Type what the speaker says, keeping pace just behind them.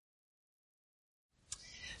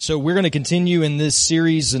So we're going to continue in this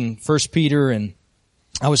series in 1 Peter, and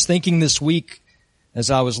I was thinking this week as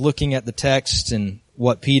I was looking at the text and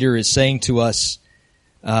what Peter is saying to us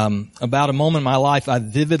about a moment in my life I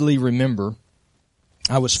vividly remember.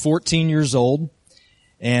 I was 14 years old,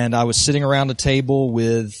 and I was sitting around a table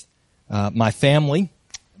with my family.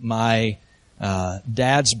 My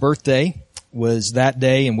dad's birthday was that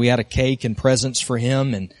day, and we had a cake and presents for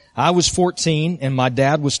him, and I was 14, and my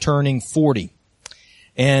dad was turning 40.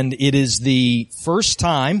 And it is the first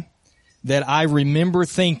time that I remember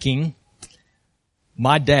thinking,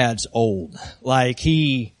 my dad's old. Like,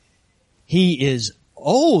 he is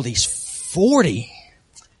old. He's 40.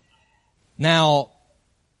 Now,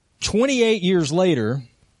 28 years later,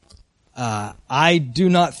 I do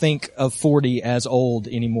not think of 40 as old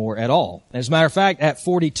anymore at all. As a matter of fact, at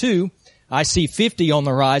 42, I see 50 on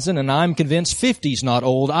the horizon, and I'm convinced 50's not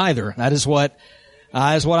old either. That is what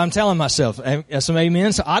I'm telling myself. Some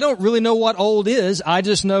amen. So I don't really know what old is. I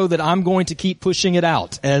just know that I'm going to keep pushing it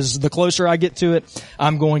out. As the closer I get to it,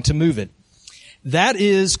 I'm going to move it. That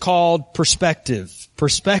is called perspective.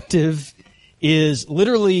 Perspective is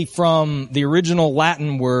literally from the original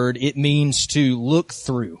Latin word. It means to look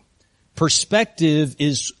through. Perspective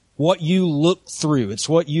is what you look through. It's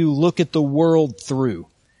what you look at the world through.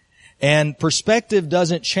 And perspective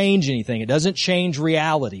doesn't change anything. It doesn't change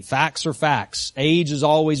reality. Facts are facts. Age has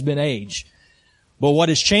always been age. But what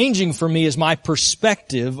is changing for me is my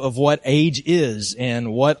perspective of what age is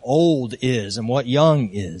and what old is and what young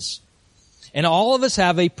is. And all of us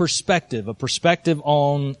have a perspective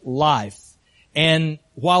on life. And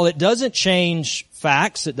while it doesn't change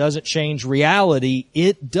facts, it doesn't change reality,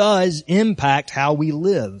 it does impact how we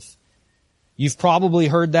live. You've probably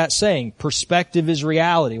heard that saying, perspective is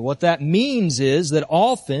reality. What that means is that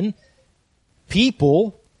often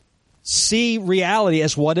people see reality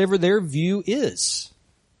as whatever their view is.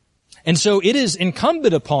 And so it is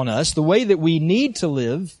incumbent upon us, the way that we need to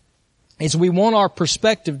live is we want our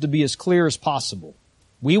perspective to be as clear as possible.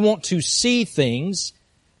 We want to see things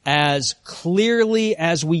as clearly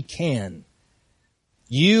as we can.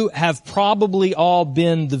 You have probably all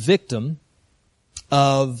been the victim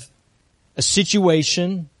of a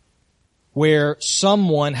situation where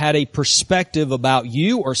someone had a perspective about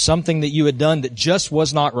you or something that you had done that just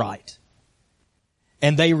was not right.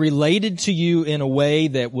 And they related to you in a way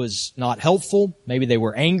that was not helpful. Maybe they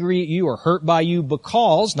were angry at you or hurt by you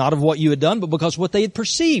because, not of what you had done, but because what they had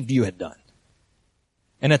perceived you had done.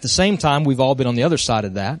 And at the same time, we've all been on the other side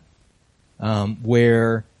of that,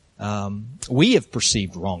 where we have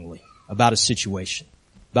perceived wrongly about a situation,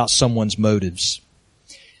 about someone's motives.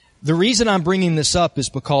 The reason I'm bringing this up is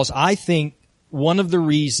because I think one of the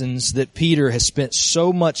reasons that Peter has spent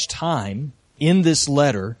so much time in this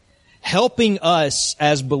letter helping us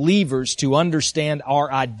as believers to understand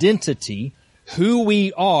our identity, who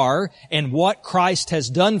we are, and what Christ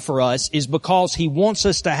has done for us is because he wants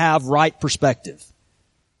us to have right perspective.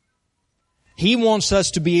 He wants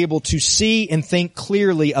us to be able to see and think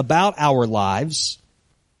clearly about our lives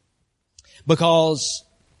because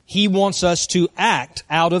he wants us to act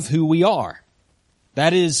out of who we are.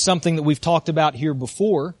 That is something that we've talked about here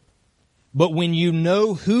before. But when you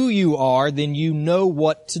know who you are, then you know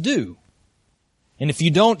what to do. And if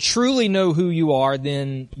you don't truly know who you are,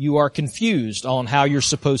 then you are confused on how you're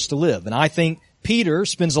supposed to live. And I think Peter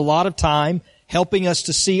spends a lot of time helping us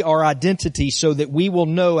to see our identity so that we will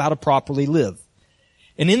know how to properly live.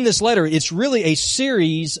 And in this letter, it's really a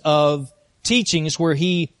series of teachings where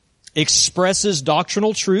he expresses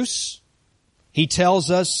doctrinal truths. He tells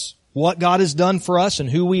us what God has done for us and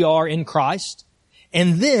who we are in Christ.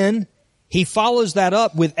 And then he follows that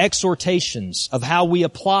up with exhortations of how we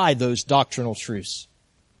apply those doctrinal truths.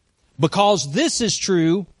 Because this is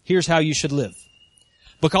true, here's how you should live.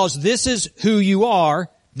 Because this is who you are,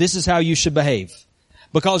 this is how you should behave.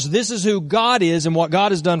 Because this is who God is and what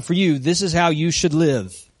God has done for you, this is how you should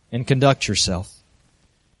live and conduct yourself.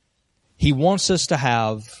 He wants us to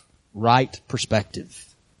have right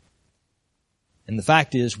perspective. And the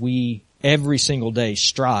fact is, we every single day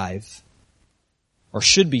strive, or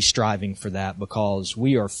should be striving for that, because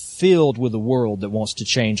we are filled with a world that wants to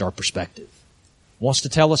change our perspective, wants to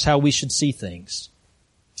tell us how we should see things.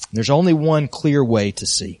 There's only one clear way to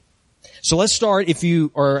see. So let's start, if you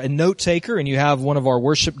are a note taker and you have one of our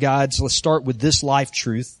worship guides, let's start with this life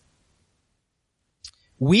truth.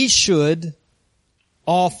 We should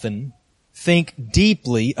often think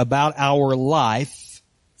deeply about our life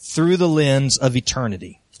through the lens of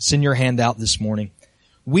eternity. It's in your handout this morning.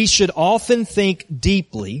 We should often think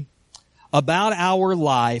deeply about our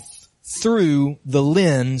life through the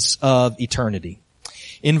lens of eternity.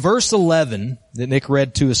 In verse 11 that Nick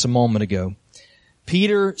read to us a moment ago,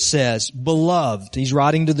 Peter says, "Beloved," he's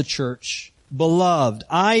writing to the church, "Beloved,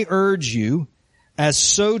 I urge you as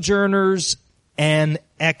sojourners and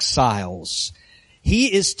exiles."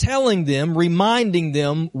 He is telling them, reminding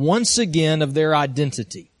them once again of their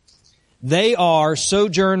identity. They are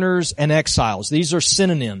sojourners and exiles. These are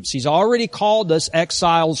synonyms. He's already called us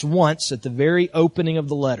exiles once at the very opening of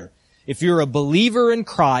the letter. If you're a believer in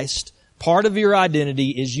Christ, part of your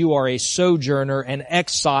identity is you are a sojourner and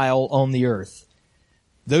exile on the earth.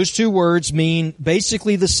 Those two words mean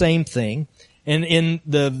basically the same thing. And in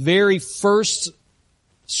the very first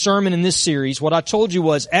sermon in this series, what I told you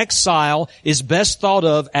was exile is best thought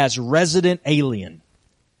of as resident alien.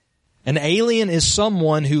 An alien is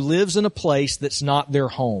someone who lives in a place that's not their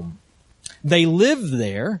home. They live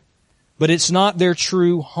there, but it's not their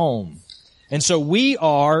true home. And so we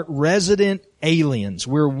are resident aliens.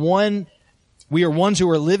 We are ones who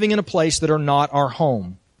are living in a place that are not our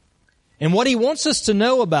home. And what he wants us to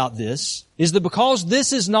know about this is that because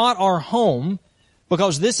this is not our home,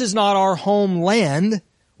 because this is not our homeland,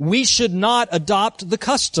 we should not adopt the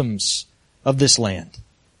customs of this land.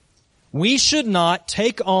 We should not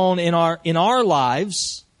take on in our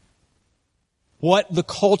lives what the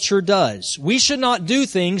culture does. We should not do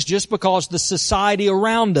things just because the society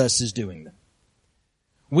around us is doing them.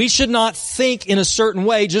 We should not think in a certain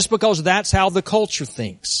way just because that's how the culture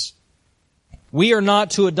thinks. We are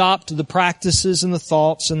not to adopt the practices and the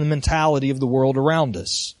thoughts and the mentality of the world around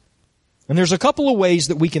us. And there's a couple of ways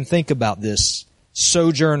that we can think about this,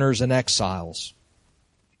 sojourners and exiles.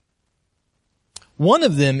 One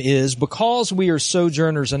of them is because we are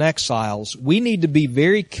sojourners and exiles, we need to be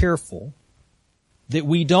very careful that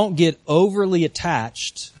we don't get overly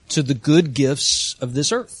attached to the good gifts of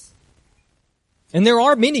this earth. And there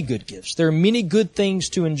are many good gifts. There are many good things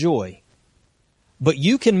to enjoy. But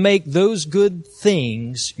you can make those good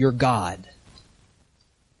things your God.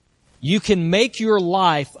 You can make your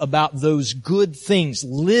life about those good things,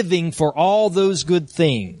 living for all those good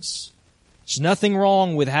things. There's nothing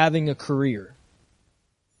wrong with having a career.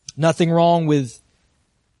 Nothing wrong with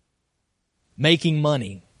making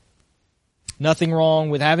money. Nothing wrong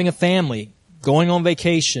with having a family, going on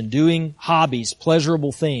vacation, doing hobbies,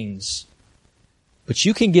 pleasurable things. But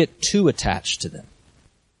you can get too attached to them.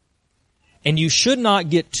 And you should not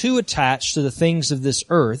get too attached to the things of this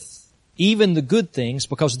earth, even the good things,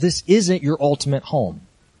 because this isn't your ultimate home.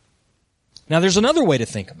 Now there's another way to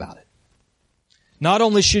think about it. Not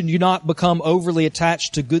only should you not become overly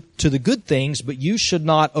attached to the good things, but you should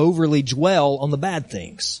not overly dwell on the bad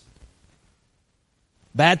things.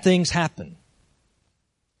 Bad things happen.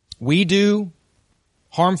 We do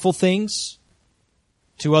harmful things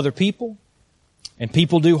to other people, and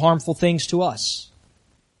people do harmful things to us.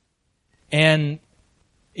 And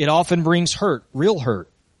it often brings hurt, real hurt,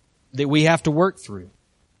 that we have to work through.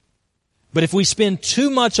 But if we spend too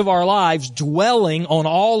much of our lives dwelling on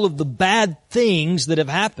all of the bad things that have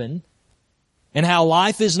happened, and how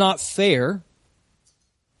life is not fair,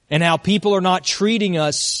 and how people are not treating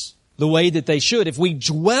us the way that they should, if we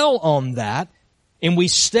dwell on that, and we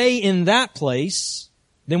stay in that place,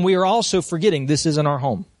 then we are also forgetting this isn't our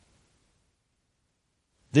home.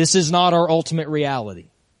 This is not our ultimate reality.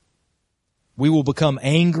 We will become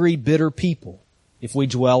angry, bitter people if we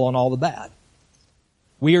dwell on all the bad.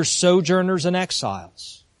 We are sojourners and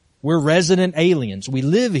exiles. We're resident aliens. We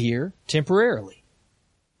live here temporarily.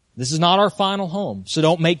 This is not our final home. So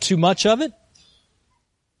don't make too much of it.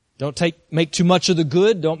 Don't make too much of the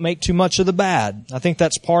good. Don't make too much of the bad. I think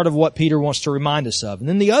that's part of what Peter wants to remind us of. And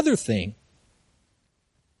then the other thing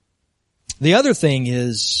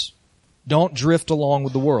is don't drift along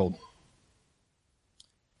with the world.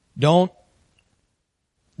 Don't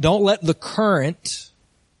let the current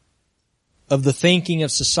of the thinking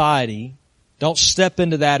of society, don't step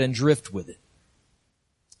into that and drift with it.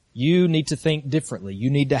 You need to think differently. You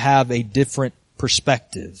need to have a different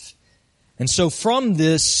perspective. And so from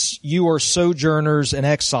this, you are sojourners and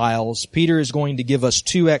exiles, Peter is going to give us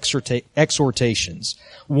two exhortations.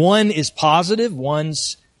 One is positive,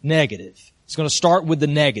 one's negative. He's going to start with the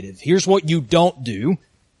negative. Here's what you don't do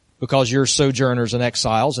because you're sojourners and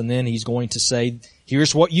exiles. And then he's going to say,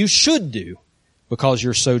 here's what you should do because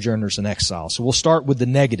you're sojourners and exiles. So we'll start with the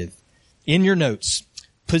negative. In your notes,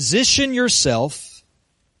 position yourself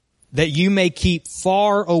that you may keep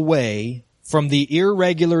far away from the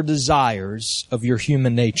irregular desires of your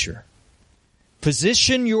human nature.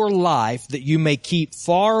 Position your life that you may keep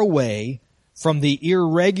far away from the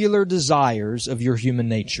irregular desires of your human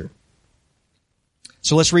nature.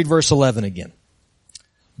 So let's read verse 11 again.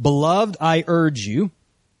 Beloved, I urge you,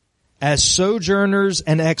 as sojourners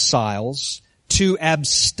and exiles, to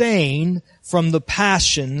abstain from the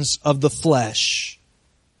passions of the flesh,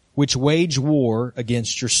 which wage war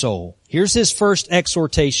against your soul. Here's his first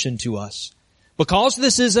exhortation to us. Because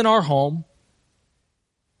this isn't our home,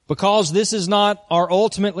 because this is not our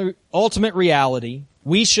ultimate reality,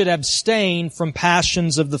 we should abstain from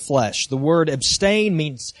passions of the flesh. The word abstain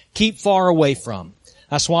means keep far away from.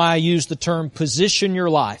 That's why I use the term position your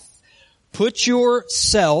life. Put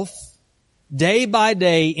yourself day by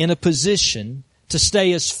day in a position to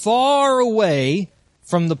stay as far away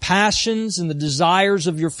from the passions and the desires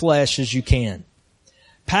of your flesh as you can.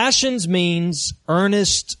 Passions means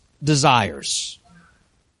earnest desires.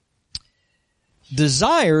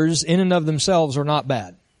 Desires in and of themselves are not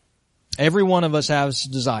bad. Every one of us has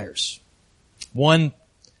desires. One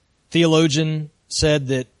theologian said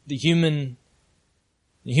that the human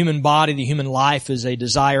body, the human life is a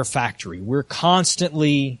desire factory. We're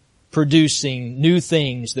constantly producing new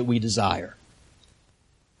things that we desire.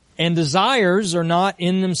 And desires are not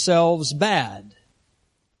in themselves bad.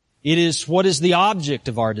 It is what is the object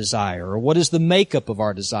of our desire, or what is the makeup of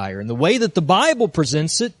our desire. And the way that the Bible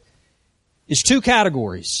presents it is two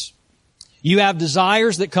categories. You have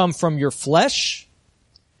desires that come from your flesh.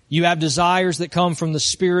 You have desires that come from the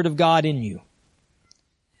Spirit of God in you.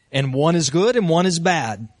 And one is good and one is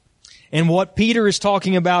bad. And what Peter is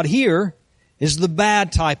talking about here is the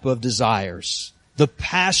bad type of desires. The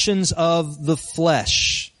passions of the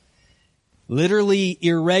flesh. Literally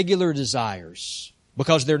irregular desires.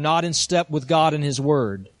 Because they're not in step with God and His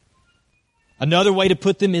Word. Another way to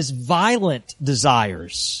put them is violent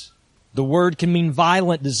desires. The word can mean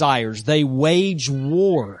violent desires. They wage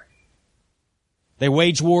war. They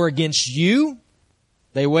wage war against you.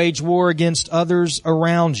 They wage war against others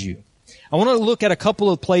around you. I want to look at a couple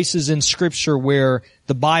of places in Scripture where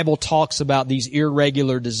the Bible talks about these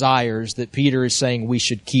irregular desires that Peter is saying we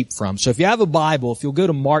should keep from. So if you have a Bible, if you'll go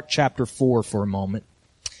to Mark chapter 4 for a moment.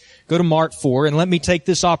 Go to Mark 4, and let me take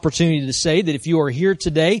this opportunity to say that if you are here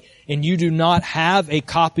today and you do not have a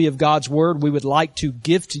copy of God's Word, we would like to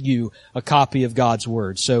gift you a copy of God's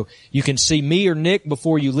Word. So you can see me or Nick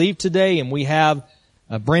before you leave today, and we have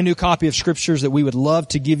a brand new copy of Scriptures that we would love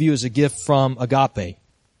to give you as a gift from Agape.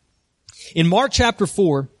 In Mark chapter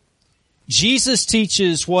 4, Jesus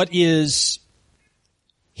teaches what is,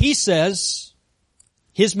 he says,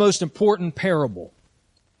 his most important parable.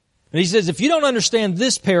 And he says, if you don't understand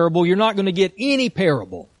this parable, you're not going to get any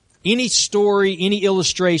parable, any story, any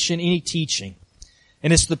illustration, any teaching.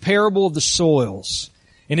 And it's the parable of the soils.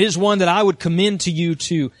 And it is one that I would commend to you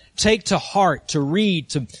to take to heart, to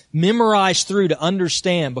read, to memorize through, to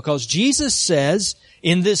understand. Because Jesus says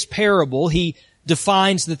in this parable, He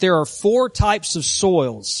defines that there are 4 types of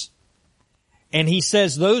soils. And He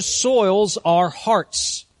says those soils are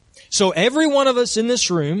hearts. So every one of us in this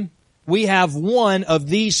room, we have one of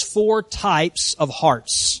these 4 types of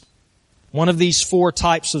hearts. One of these 4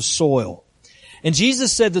 types of soil. And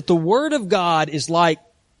Jesus said that the Word of God is like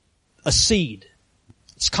a seed.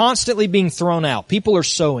 It's constantly being thrown out. People are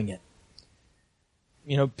sowing it.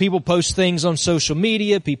 You know, people post things on social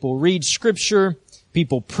media. People read Scripture.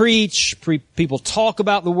 People preach. People talk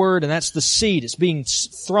about the Word, and that's the seed. It's being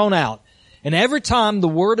thrown out. And every time the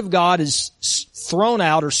Word of God is thrown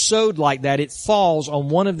out or sowed like that, it falls on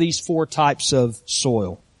one of these 4 types of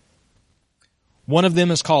soil. One of them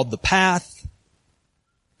is called the path.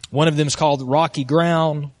 One of them is called rocky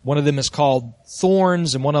ground. One of them is called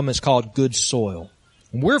thorns. And one of them is called good soil.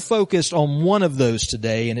 And we're focused on one of those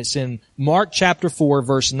today, and it's in Mark chapter 4,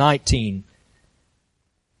 verse 19.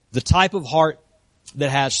 The type of heart that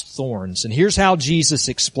has thorns. And here's how Jesus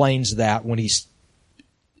explains that when He's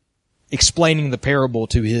explaining the parable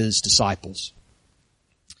to His disciples.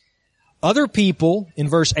 Other people, in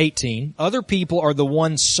verse 18, other people are the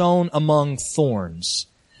ones sown among thorns.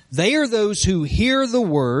 They are those who hear the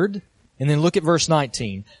word, and then look at verse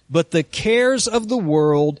 19. But the cares of the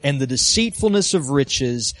world and the deceitfulness of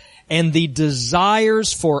riches and the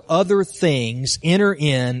desires for other things enter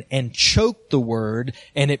in and choke the word,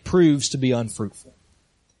 and it proves to be unfruitful.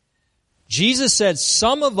 Jesus said,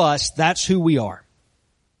 some of us, that's who we are.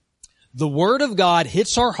 The Word of God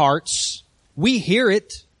hits our hearts. We hear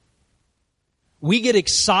it. We get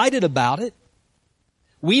excited about it.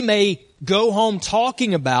 We may go home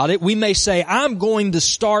talking about it. We may say, I'm going to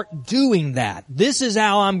start doing that. This is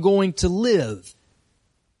how I'm going to live.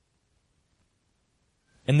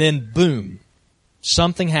 And then, boom,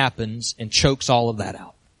 something happens and chokes all of that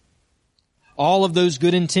out. All of those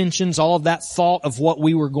good intentions, all of that thought of what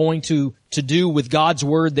we were going to do with God's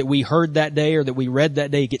Word that we heard that day or that we read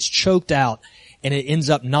that day gets choked out, and it ends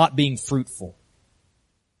up not being fruitful.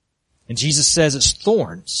 And Jesus says it's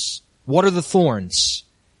thorns. What are the thorns?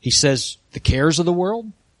 He says the cares of the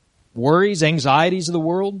world, worries, anxieties of the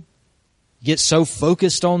world. Get so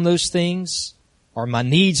focused on those things. Are my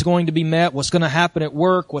needs going to be met? What's going to happen at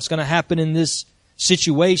work? What's going to happen in this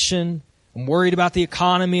situation? I'm worried about the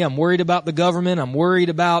economy. I'm worried about the government. I'm worried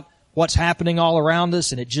about what's happening all around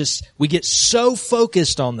us. And we get so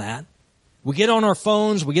focused on that. We get on our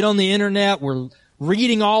phones. We get on the internet. We're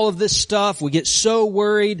reading all of this stuff. We get so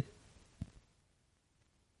worried.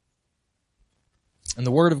 And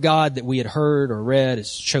the Word of God that we had heard or read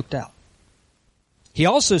is choked out. He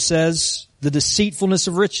also says the deceitfulness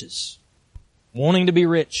of riches. Wanting to be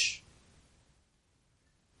rich.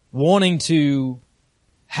 Wanting to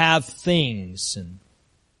have things and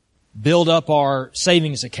build up our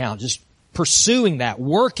savings account. Just pursuing that.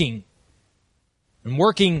 Working. And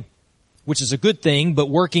working, which is a good thing, but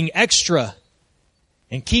working extra.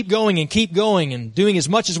 And keep going and doing as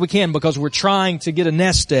much as we can because we're trying to get a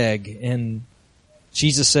nest egg. And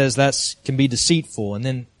Jesus says that can be deceitful. And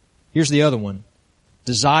then here's the other one.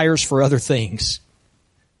 Desires for other things.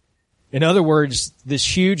 In other words, this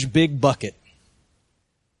huge big bucket.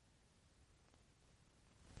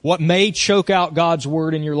 What may choke out God's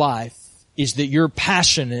Word in your life is that you're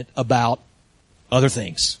passionate about other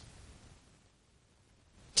things.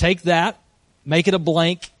 Take that, make it a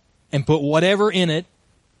blank, and put whatever in it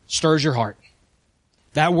stirs your heart.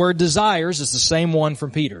 That word desires is the same one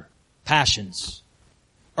from Peter. Passions.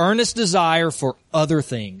 Earnest desire for other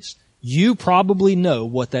things. You probably know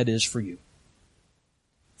what that is for you.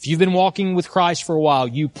 If you've been walking with Christ for a while,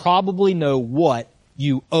 you probably know what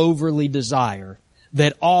you overly desire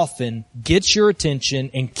that often gets your attention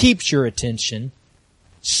and keeps your attention,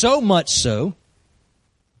 so much so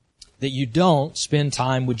that you don't spend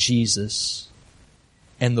time with Jesus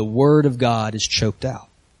and the Word of God is choked out.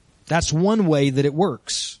 That's one way that it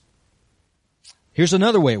works. Here's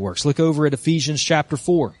another way it works. Look over at Ephesians chapter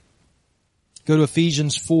 4. Go to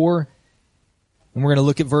Ephesians 4, and we're going to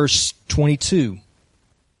look at verse 22.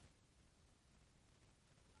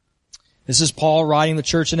 This is Paul writing the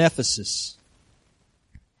church in Ephesus.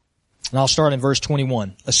 And I'll start in verse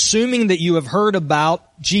 21. Assuming that you have heard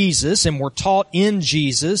about Jesus and were taught in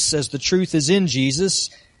Jesus as the truth is in Jesus,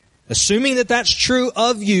 assuming that that's true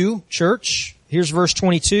of you, church, here's verse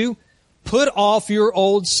 22. Put off your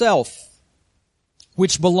old self,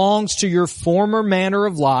 which belongs to your former manner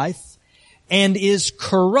of life and is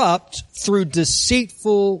corrupt through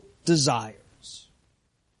deceitful desires.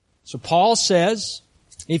 So Paul says,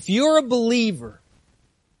 if you're a believer,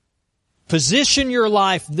 position your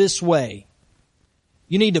life this way.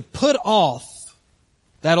 You need to put off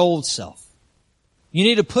that old self. You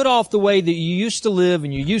need to put off the way that you used to live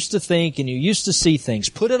and you used to think and you used to see things.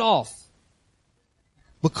 Put it off.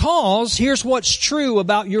 Because here's what's true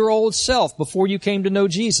about your old self before you came to know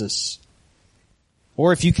Jesus.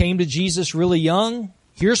 Or if you came to Jesus really young,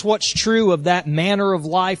 here's what's true of that manner of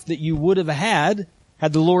life that you would have had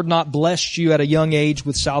the Lord not blessed you at a young age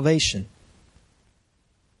with salvation.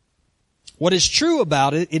 What is true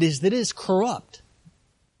about it, it is that it is corrupt.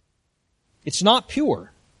 It's not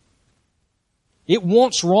pure. It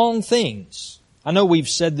wants wrong things. I know we've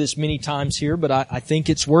said this many times here, but I think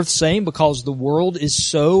it's worth saying because the world is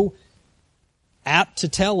so apt to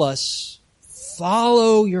tell us,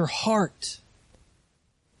 follow your heart.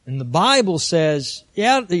 And the Bible says,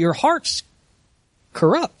 yeah, your heart's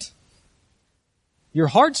corrupt. Your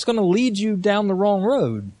heart's going to lead you down the wrong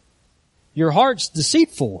road. Your heart's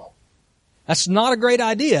deceitful. That's not a great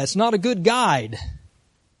idea. It's not a good guide.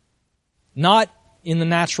 Not in the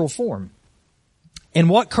natural form. And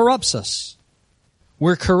what corrupts us?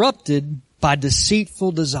 We're corrupted by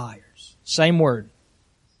deceitful desires. Same word.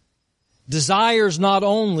 Desires not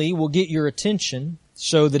only will get your attention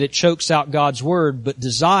so that it chokes out God's Word, but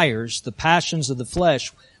desires, the passions of the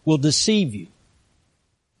flesh, will deceive you.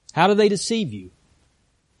 How do they deceive you?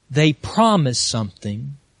 They promise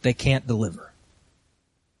something they can't deliver.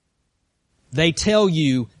 They tell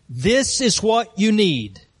you, this is what you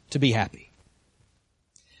need to be happy.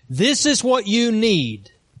 This is what you need.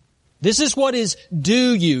 This is what is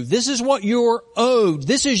due you. This is what you're owed.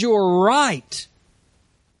 This is your right.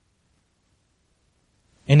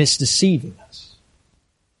 And it's deceiving us.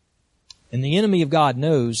 And the enemy of God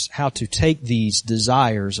knows how to take these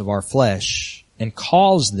desires of our flesh and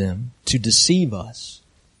cause them to deceive us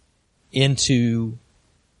into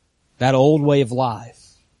that old way of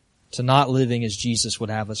life, to not living as Jesus would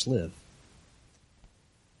have us live.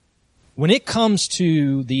 When it comes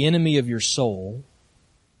to the enemy of your soul,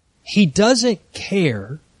 he doesn't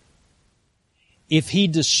care if he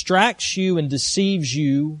distracts you and deceives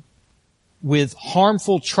you with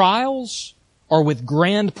harmful trials or with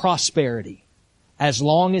grand prosperity, as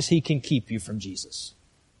long as He can keep you from Jesus.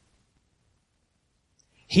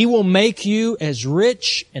 He will make you as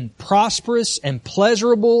rich and prosperous and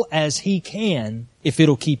pleasurable as He can if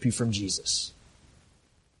it'll keep you from Jesus.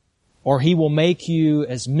 Or He will make you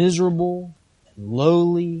as miserable and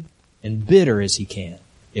lowly and bitter as He can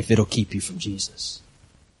if it'll keep you from Jesus.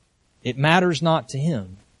 It matters not to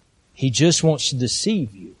Him. He just wants to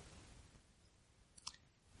deceive you.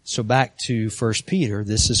 So back to 1 Peter,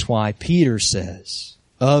 this is why Peter says,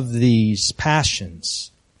 of these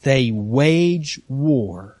passions, they wage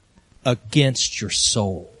war against your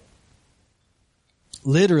soul.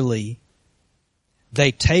 Literally,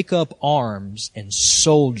 they take up arms and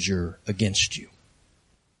soldier against you.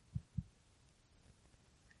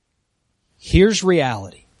 Here's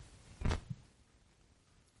reality.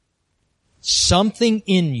 Something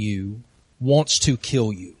in you wants to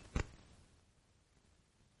kill you.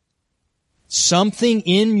 Something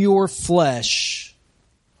in your flesh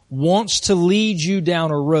wants to lead you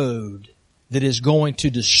down a road that is going to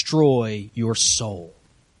destroy your soul.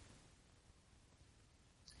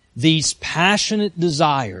 These passionate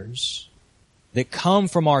desires that come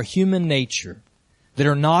from our human nature, that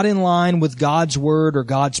are not in line with God's Word or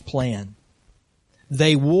God's plan,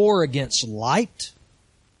 they war against light,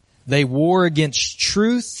 they war against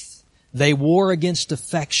truth, they war against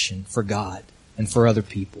affection for God and for other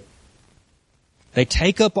people. They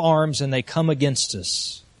take up arms and they come against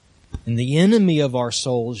us. And the enemy of our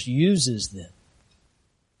souls uses them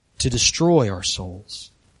to destroy our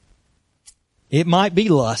souls. It might be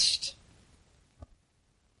lust.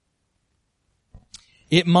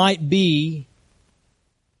 It might be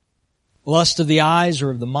lust of the eyes or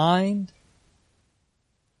of the mind.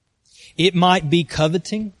 It might be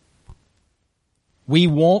coveting. We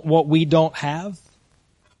want what we don't have.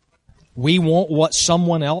 We want what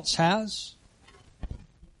someone else has.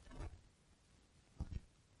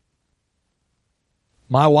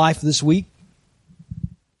 My wife this week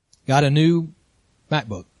got a new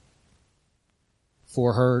MacBook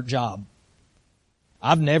for her job.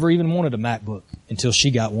 I've never even wanted a MacBook until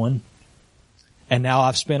she got one. And now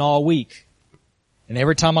I've spent all week. And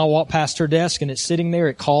every time I walk past her desk and it's sitting there,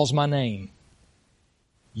 it calls my name.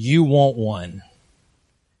 You want one.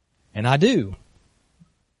 And I do.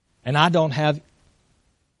 And I don't have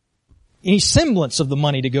any semblance of the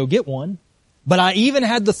money to go get one. But I even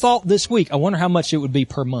had the thought this week, I wonder how much it would be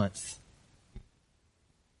per month.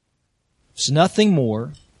 It's nothing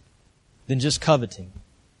more than just coveting.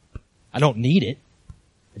 I don't need it.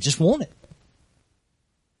 I just want it.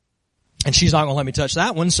 And she's not going to let me touch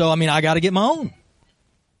that one, so I got to get my own.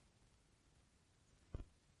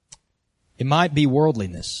 It might be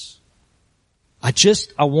worldliness. I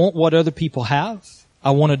want what other people have.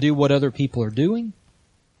 I want to do what other people are doing.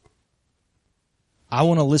 I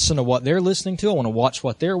want to listen to what they're listening to. I want to watch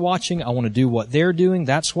what they're watching. I want to do what they're doing.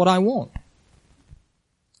 That's what I want.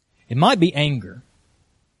 It might be anger.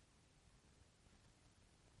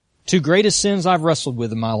 Two greatest sins I've wrestled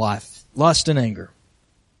with in my life, lust and anger.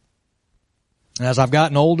 And as I've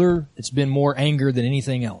gotten older, it's been more anger than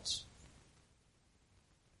anything else.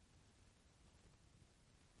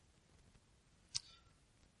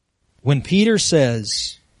 When Peter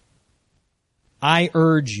says, I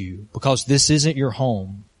urge you, because this isn't your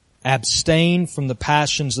home, abstain from the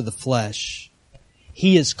passions of the flesh,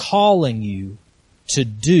 he is calling you to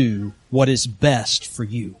do what is best for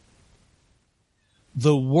you.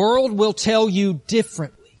 The world will tell you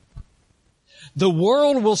differently. The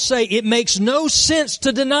world will say it makes no sense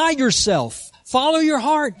to deny yourself. Follow your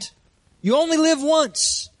heart. You only live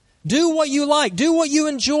once. Do what you like. Do what you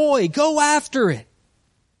enjoy. Go after it.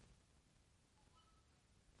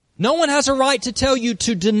 No one has a right to tell you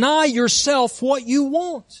to deny yourself what you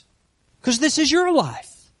want, because this is your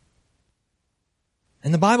life.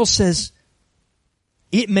 And the Bible says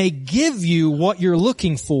it may give you what you're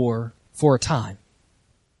looking for a time,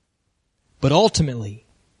 but ultimately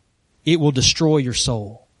it will destroy your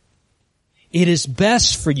soul. It is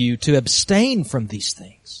best for you to abstain from these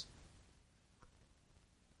things.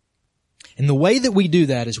 And the way that we do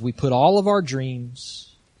that is we put all of our dreams,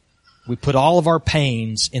 we put all of our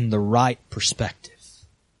pains in the right perspective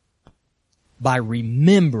by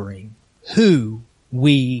remembering who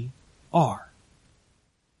we are.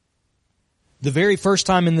 The very first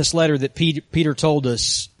time in this letter that Peter told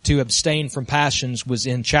us to abstain from passions was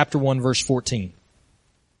in chapter 1, verse 14.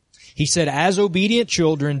 He said, as obedient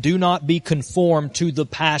children, do not be conformed to the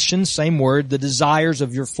passions, same word, the desires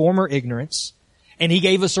of your former ignorance. And he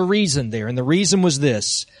gave us a reason there. And the reason was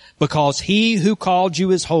this: because he who called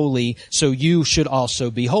you is holy, so you should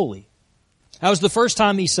also be holy. That was the first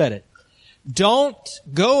time he said it. Don't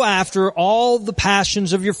go after all the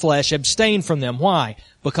passions of your flesh. Abstain from them. Why?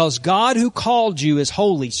 Because God who called you is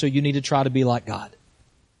holy, so you need to try to be like God.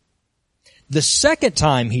 The second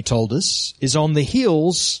time he told us is on the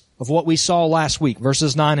heels of what we saw last week,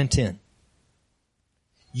 verses 9 and 10.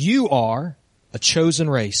 You are a chosen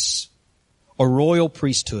race, a royal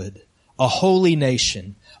priesthood, a holy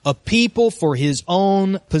nation, a people for his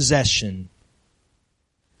own possession,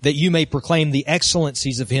 that you may proclaim the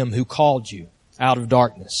excellencies of him who called you out of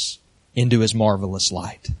darkness into his marvelous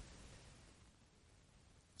light.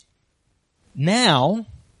 Now,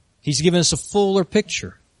 he's given us a fuller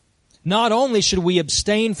picture. Not only should we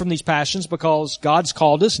abstain from these passions because God's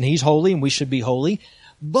called us and he's holy and we should be holy,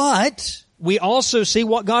 but we also see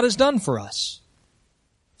what God has done for us.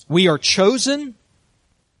 We are chosen,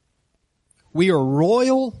 we are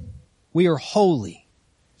royal, we are holy.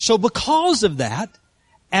 So because of that,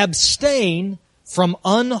 abstain from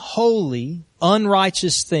unholy,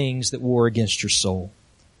 unrighteous things that war against your soul.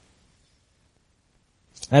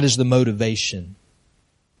 That is the motivation.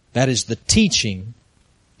 That is the teaching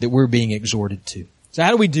that we're being exhorted to. So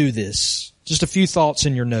how do we do this? Just a few thoughts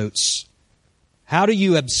in your notes. How do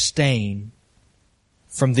you abstain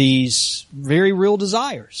from these very real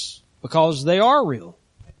desires? Because they are real.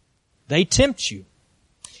 They tempt you.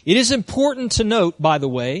 It is important to note, by the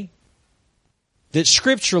way, that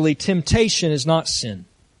scripturally temptation is not sin.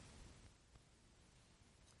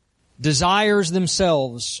 Desires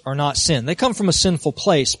themselves are not sin. They come from a sinful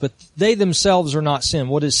place, but they themselves are not sin.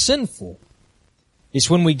 What is sinful is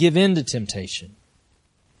when we give in to temptation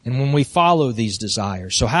and when we follow these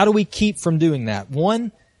desires. So how do we keep from doing that?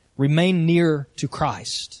 One, remain near to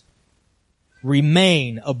Christ.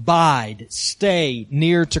 Remain, abide, stay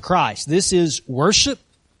near to Christ. This is worship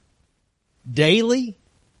daily,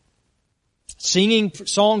 singing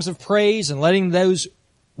songs of praise and letting those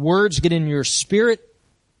words get in your spirit.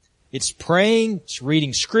 It's praying, it's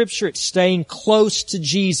reading Scripture, it's staying close to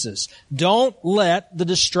Jesus. Don't let the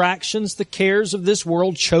distractions, the cares of this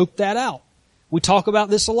world choke that out. We talk about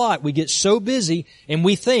this a lot. We get so busy and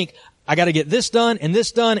we think, I got to get this done and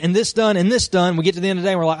this done and this done and this done. We get to the end of the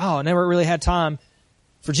day and we're like, oh, I never really had time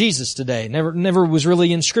for Jesus today. Never was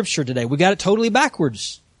really in Scripture today. We got it totally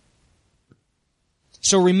backwards.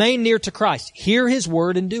 So remain near to Christ. Hear His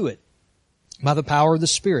Word and do it by the power of the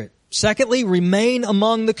Spirit. Secondly, remain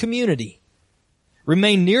among the community.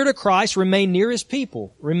 Remain near to Christ. Remain near His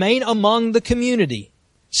people. Remain among the community.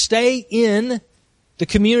 Stay in the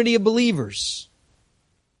community of believers.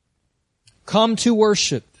 Come to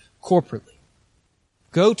worship corporately.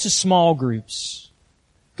 Go to small groups.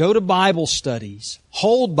 Go to Bible studies.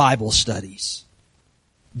 Hold Bible studies.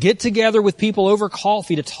 Get together with people over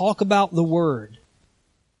coffee to talk about the Word.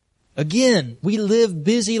 Again, we live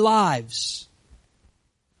busy lives.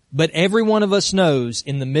 But every one of us knows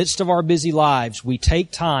in the midst of our busy lives, we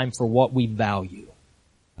take time for what we value.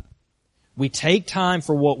 We take time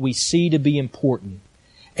for what we see to be important.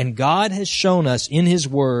 And God has shown us in His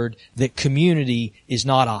Word that community is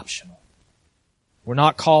not optional. We're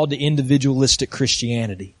not called to individualistic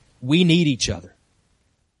Christianity. We need each other.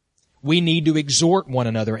 We need to exhort one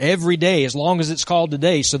another every day, as long as it's called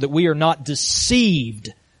today, so that we are not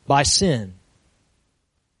deceived by sin.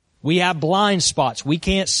 We have blind spots we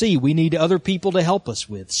can't see. We need other people to help us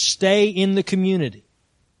with. Stay in the community.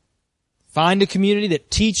 Find a community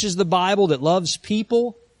that teaches the Bible, that loves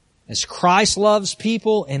people as Christ loves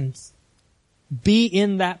people, and be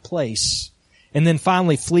in that place. And then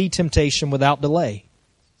finally, flee temptation without delay.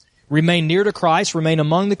 Remain near to Christ, remain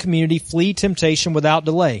among the community, flee temptation without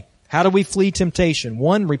delay. How do we flee temptation?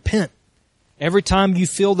 One, repent. Every time you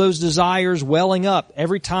feel those desires welling up,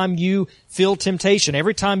 every time you feel temptation,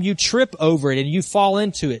 every time you trip over it and you fall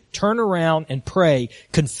into it, turn around and pray,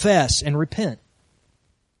 confess, and repent.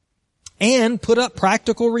 And put up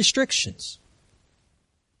practical restrictions.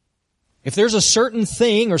 If there's a certain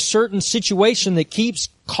thing or certain situation that keeps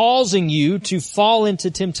causing you to fall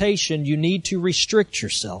into temptation, you need to restrict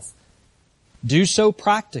yourself. Do so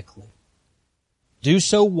practically. Do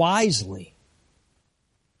so wisely.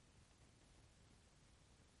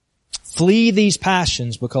 Flee these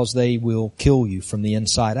passions because they will kill you from the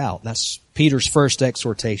inside out. That's Peter's first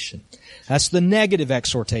exhortation. That's the negative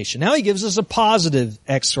exhortation. Now he gives us a positive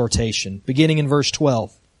exhortation, beginning in verse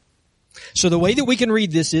 12. So the way that we can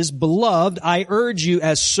read this is, Beloved, I urge you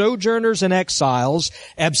as sojourners and exiles,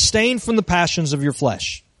 abstain from the passions of your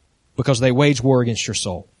flesh, because they wage war against your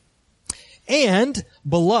soul. And,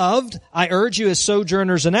 Beloved, I urge you as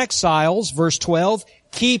sojourners and exiles, verse 12,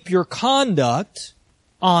 keep your conduct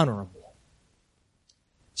honorable.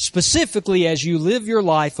 specifically as you live your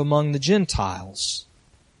life among the Gentiles,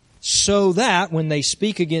 so that when they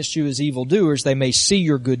speak against you as evildoers, they may see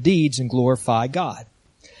your good deeds and glorify God.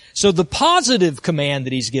 So the positive command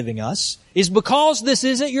that he's giving us is because this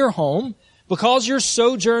isn't your home, because you're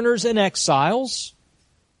sojourners and exiles,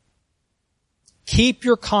 keep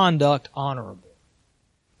your conduct honorable.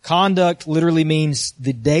 Conduct literally means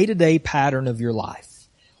the day-to-day pattern of your life.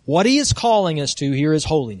 What he is calling us to here is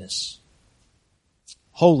holiness.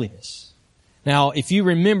 Holiness. Now, if you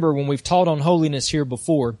remember when we've taught on holiness here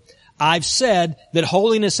before, I've said that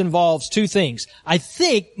holiness involves two things. I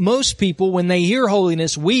think most people, when they hear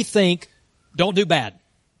holiness, we think, don't do bad.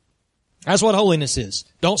 That's what holiness is.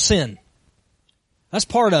 Don't sin. That's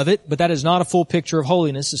part of it, but that is not a full picture of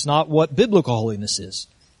holiness. It's not what biblical holiness is.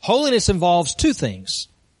 Holiness involves two things.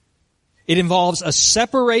 It involves a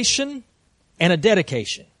separation and a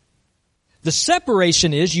dedication. The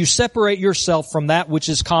separation is you separate yourself from that which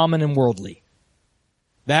is common and worldly,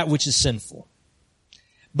 that which is sinful.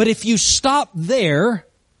 But if you stop there,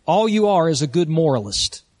 all you are is a good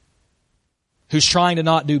moralist who's trying to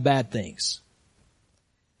not do bad things.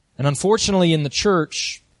 And unfortunately in the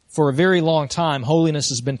church, for a very long time, holiness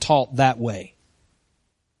has been taught that way.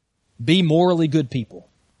 Be morally good people.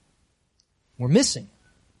 We're missing.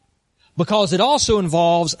 Because it also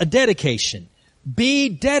involves a dedication. Be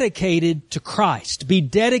dedicated to Christ. Be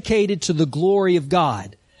dedicated to the glory of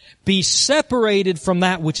God. Be separated from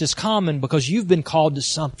that which is common because you've been called to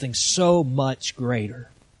something so much greater.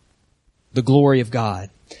 The glory of God.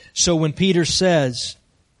 So when Peter says,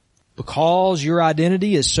 because your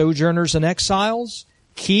identity is sojourners and exiles,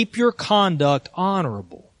 keep your conduct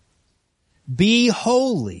honorable. Be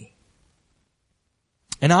holy.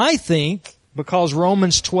 And I think, because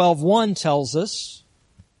Romans 12:1 tells us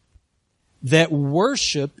that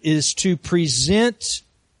worship is to present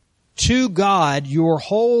to God your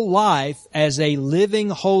whole life as a living,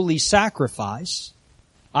 holy sacrifice,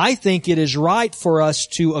 I think it is right for us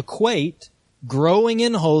to equate growing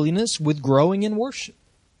in holiness with growing in worship.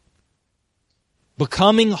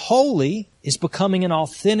 Becoming holy is becoming an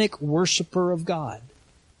authentic worshiper of God,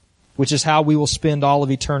 which is how we will spend all of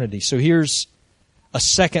eternity. So here's a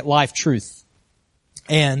second life truth.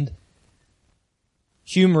 And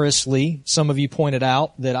humorously, some of you pointed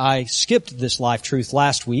out that I skipped this life truth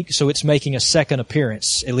last week, so it's making a second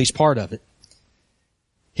appearance, at least part of it.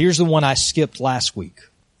 Here's the one I skipped last week.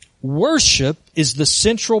 Worship is the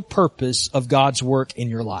central purpose of God's work in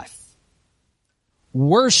your life.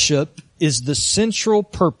 Worship is the central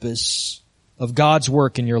purpose of God's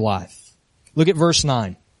work in your life. Look at verse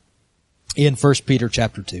 9 in 1 Peter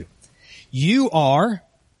chapter 2. You are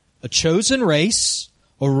a chosen race,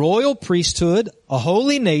 a royal priesthood, a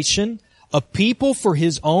holy nation, a people for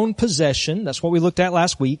his own possession. That's what we looked at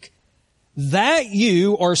last week. That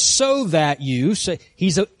you, or so that you, so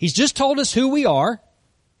he's just told us who we are.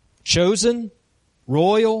 Chosen,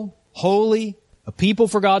 royal, holy, a people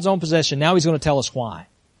for God's own possession. Now he's going to tell us why.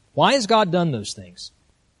 Why has God done those things?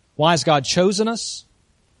 Why has God chosen us?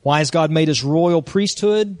 Why has God made us royal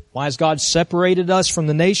priesthood? Why has God separated us from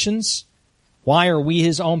the nations? Why are we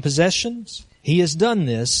his own possessions? He has done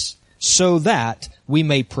this so that we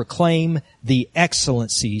may proclaim the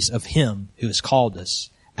excellencies of him who has called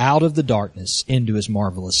us out of the darkness into his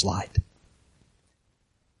marvelous light.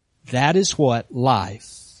 That is what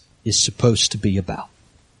life is supposed to be about.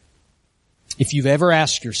 If you've ever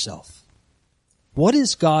asked yourself, what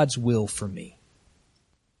is God's will for me?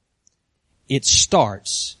 It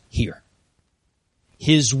starts here.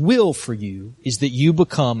 His will for you is that you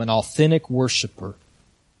become an authentic worshiper,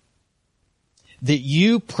 that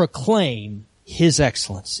you proclaim his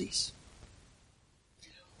excellencies.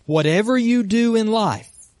 Whatever you do in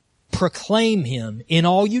life, proclaim him in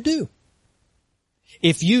all you do.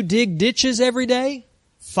 If you dig ditches every day,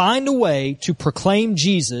 find a way to proclaim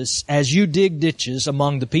Jesus as you dig ditches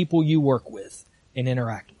among the people you work with and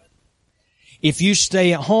interact with. If you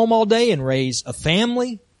stay at home all day and raise a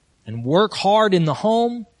family and work hard in the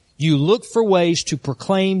home, you look for ways to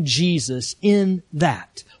proclaim Jesus in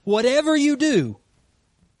that. Whatever you do,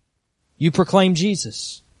 you proclaim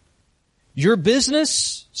Jesus. Your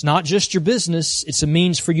business is not just your business, it's a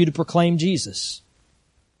means for you to proclaim Jesus.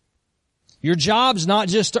 Your job's not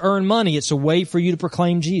just to earn money, it's a way for you to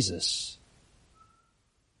proclaim Jesus.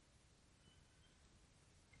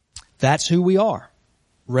 That's who we are.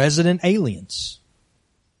 Resident aliens.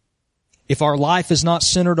 If our life is not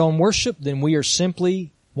centered on worship, then we are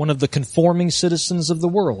simply one of the conforming citizens of the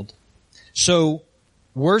world. So,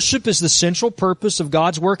 worship is the central purpose of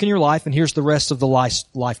God's work in your life, and here's the rest of the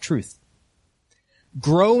life truth.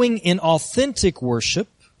 Growing in authentic worship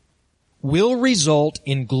will result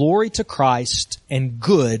in glory to Christ and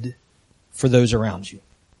good for those around you.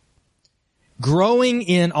 Growing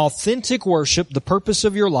in authentic worship, the purpose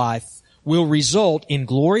of your life, will result in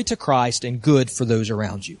glory to Christ and good for those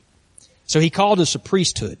around you. So he called us a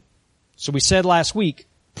priesthood. So we said last week,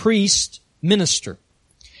 priest, minister.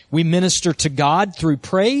 We minister to God through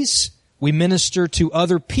praise. We minister to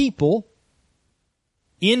other people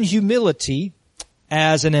in humility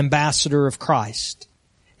as an ambassador of Christ.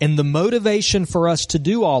 And the motivation for us to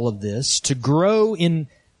do all of this, to grow in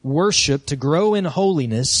worship, to grow in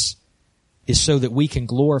holiness, is so that we can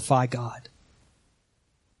glorify God.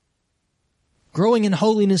 Growing in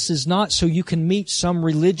holiness is not so you can meet some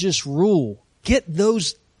religious rule. Get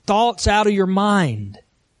those thoughts out of your mind.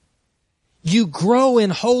 You grow in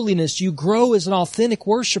holiness, you grow as an authentic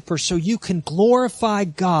worshiper so you can glorify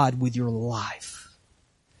God with your life.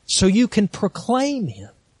 So you can proclaim Him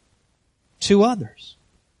to others.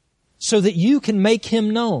 So that you can make Him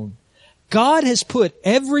known. God has put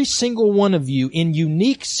every single one of you in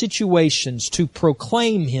unique situations to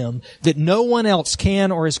proclaim Him that no one else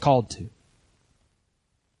can or is called to.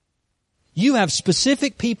 You have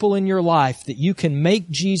specific people in your life that you can make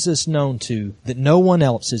Jesus known to that no one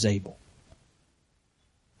else is able.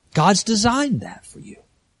 God's designed that for you.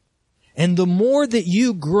 And the more that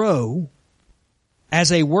you grow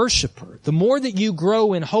as a worshiper, the more that you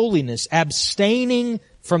grow in holiness, abstaining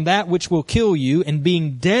from that which will kill you and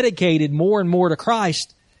being dedicated more and more to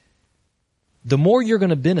Christ, the more you're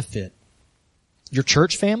going to benefit your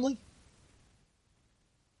church family,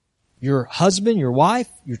 your husband, your wife,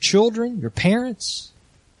 your children, your parents,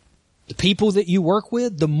 the people that you work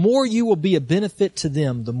with. The more you will be a benefit to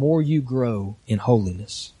them, the more you grow in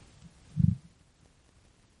holiness.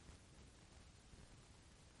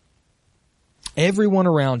 Everyone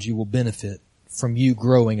around you will benefit from you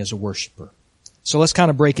growing as a worshiper. So let's kind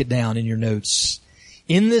of break it down in your notes.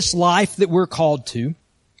 In this life that we're called to,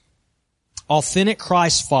 authentic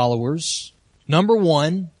Christ followers, number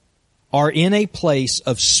one, are in a place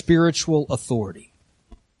of spiritual authority.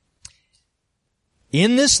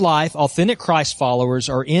 In this life, authentic Christ followers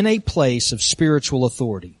are in a place of spiritual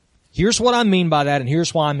authority. Here's what I mean by that, and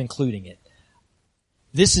here's why I'm including it.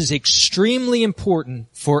 This is extremely important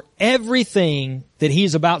for everything that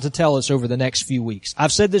he's about to tell us over the next few weeks.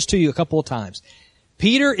 I've said this to you a couple of times.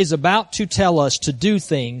 Peter is about to tell us to do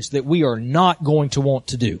things that we are not going to want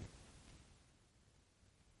to do.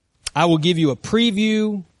 I will give you a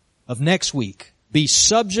preview of next week. Be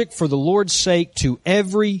subject for the Lord's sake to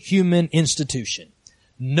every human institution.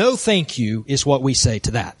 No thank you is what we say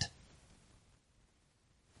to that.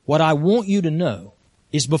 What I want you to know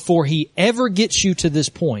is before he ever gets you to this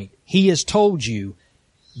point, he has told you,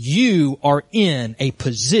 you are in a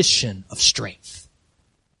position of strength.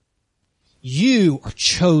 You are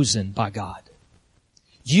chosen by God.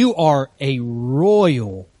 You are a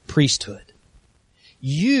royal priesthood.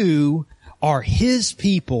 You are His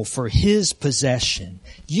people for His possession.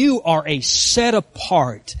 You are a set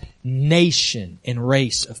apart nation and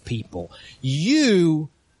race of people. You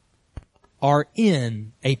are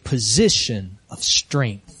in a position of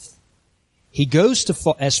strength. He goes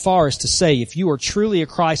as far as to say, if you are truly a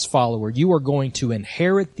Christ follower, you are going to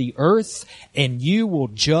inherit the earth and you will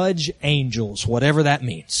judge angels, whatever that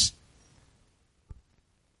means.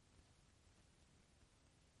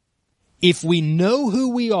 If we know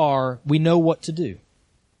who we are, we know what to do.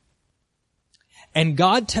 And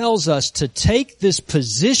God tells us to take this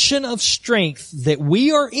position of strength that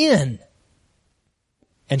we are in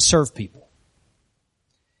and serve people.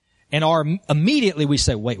 And immediately we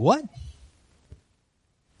say, wait, what?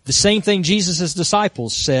 The same thing Jesus'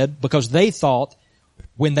 disciples said because they thought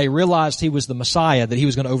when they realized He was the Messiah that He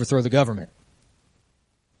was going to overthrow the government.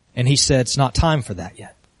 And He said, it's not time for that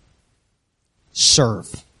yet.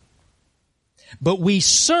 Serve. But we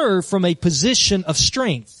serve from a position of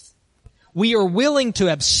strength. We are willing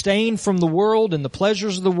to abstain from the world and the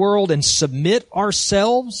pleasures of the world and submit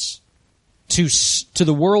ourselves to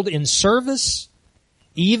the world in service,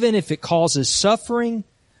 even if it causes suffering,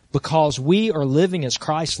 because we are living as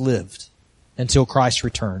Christ lived until Christ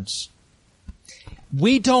returns.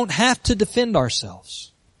 We don't have to defend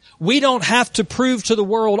ourselves. We don't have to prove to the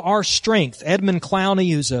world our strength. Edmund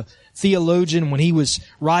Clowney, who's a theologian, when he was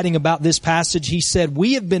writing about this passage, he said,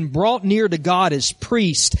 we have been brought near to God as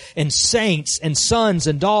priests and saints and sons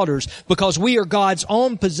and daughters because we are God's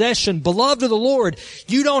own possession, beloved of the Lord.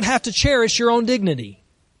 You don't have to cherish your own dignity.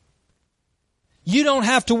 You don't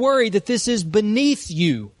have to worry that this is beneath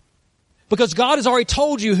you because God has already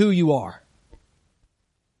told you who you are.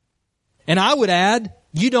 And I would add,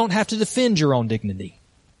 you don't have to defend your own dignity.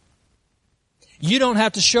 You don't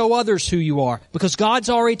have to show others who you are because God's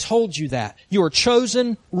already told you that. You are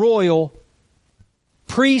chosen, royal,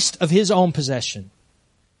 priest of His own possession.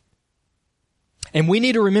 And we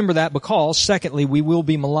need to remember that because, secondly, we will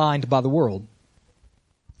be maligned by the world.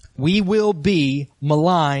 We will be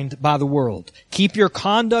maligned by the world. Keep your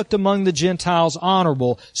conduct among the Gentiles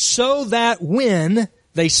honorable, so that when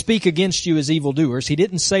they speak against you as evildoers, He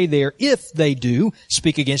didn't say there, if they do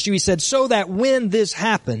speak against you. He said, so that when this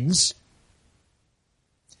happens,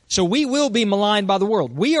 so we will be maligned by the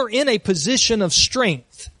world. We are in a position of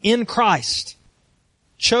strength in Christ.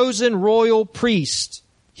 Chosen royal priest,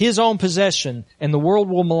 His own possession, and the world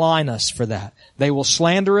will malign us for that. They will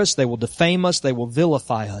slander us, they will defame us, they will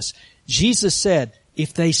vilify us. Jesus said,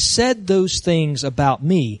 if they said those things about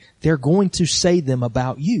me, they're going to say them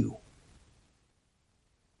about you.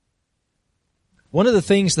 One of the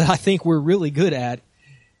things that I think we're really good at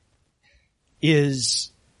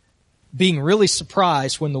is being really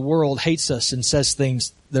surprised when the world hates us and says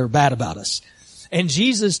things that are bad about us. And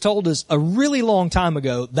Jesus told us a really long time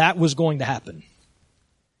ago that was going to happen.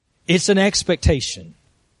 It's an expectation.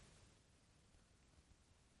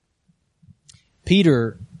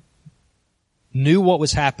 Peter knew what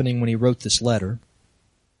was happening when he wrote this letter,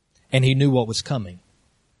 and he knew what was coming.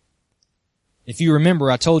 If you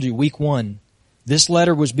remember, I told you week 1, this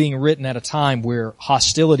letter was being written at a time where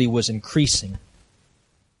hostility was increasing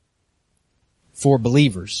for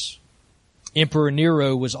believers. Emperor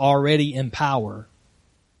Nero was already in power,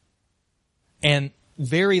 and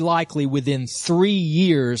very likely within 3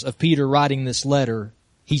 years of Peter writing this letter,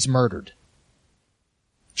 he's murdered.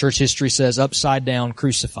 Church history says upside down,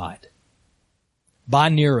 crucified by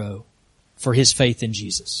Nero for his faith in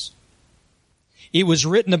Jesus. It was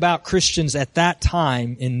written about Christians at that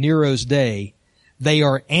time in Nero's day. They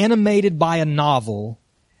are animated by a novel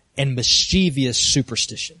and mischievous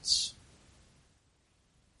superstitions.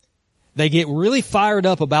 They get really fired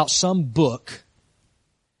up about some book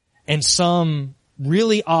and some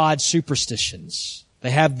really odd superstitions.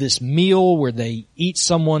 They have this meal where they eat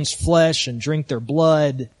someone's flesh and drink their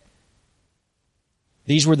blood.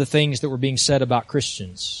 These were the things that were being said about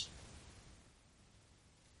Christians.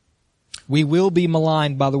 We will be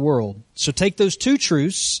maligned by the world. So take those two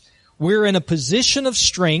truths. We're in a position of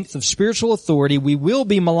strength, of spiritual authority. We will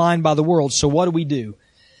be maligned by the world. So what do?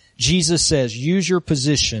 Jesus says, use your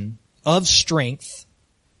position of strength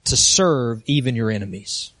to serve even your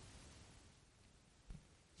enemies.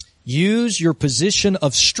 Use your position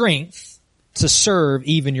of strength to serve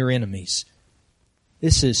even your enemies.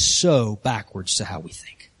 This is so backwards to how we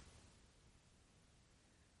think.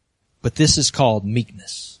 But this is called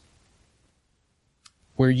meekness,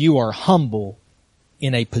 where you are humble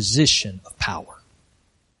in a position of power.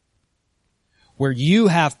 Where you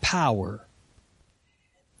have power,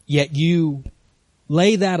 yet you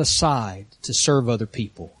lay that aside to serve other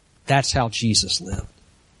people. That's how Jesus lived.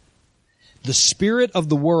 The spirit of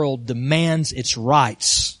the world demands its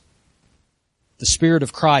rights. The Spirit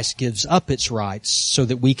of Christ gives up its rights so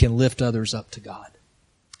that we can lift others up to God,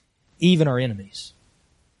 even our enemies.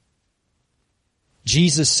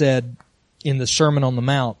 Jesus said in the Sermon on the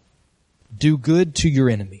Mount, do good to your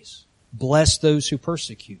enemies. Bless those who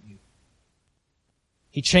persecute you.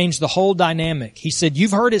 He changed the whole dynamic. He said, you've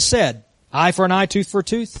heard it said, eye for an eye, tooth for a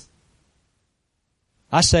tooth.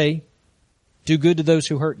 I say, do good to those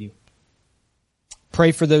who hurt you.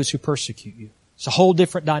 Pray for those who persecute you. It's a whole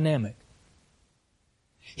different dynamic.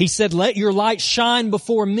 He said, let your light shine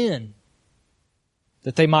before men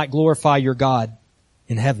that they might glorify your God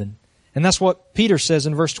in heaven. And that's what Peter says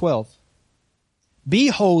in verse 12. Be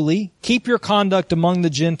holy, keep your conduct among the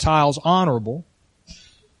Gentiles honorable,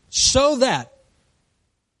 so that,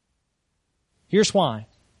 here's why,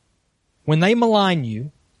 when they malign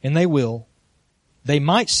you, and they will, they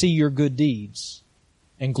might see your good deeds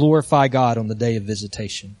and glorify God on the day of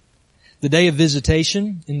visitation. The day of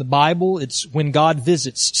visitation in the Bible, it's when God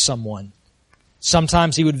visits someone.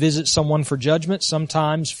 Sometimes He would visit someone for judgment,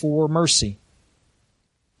 sometimes for mercy.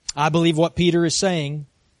 I believe what Peter is saying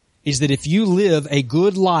is that if you live a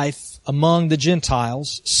good life among the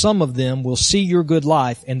Gentiles, some of them will see your good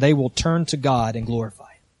life and they will turn to God and glorify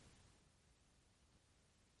Him.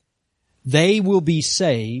 They will be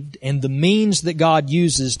saved, and the means that God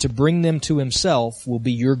uses to bring them to Himself will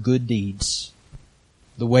be your good deeds,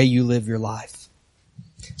 the way you live your life.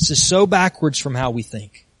 This is so backwards from how we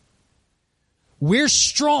think. We're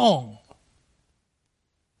strong.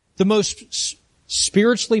 The most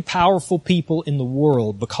spiritually powerful people in the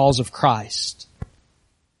world because of Christ.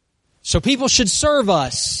 So people should serve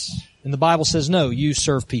us. And the Bible says, no, you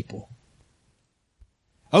serve people.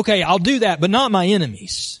 Okay, I'll do that, but not my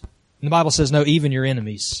enemies. And the Bible says, no, even your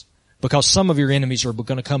enemies. Because some of your enemies are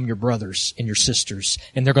going to become your brothers and your sisters.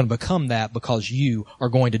 And they're going to become that because you are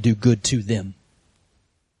going to do good to them.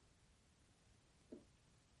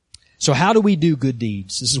 So how do we do good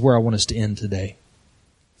deeds? This is where I want us to end today.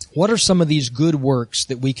 What are some of these good works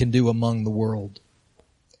that we can do among the world?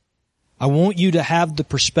 I want you to have the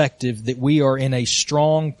perspective that we are in a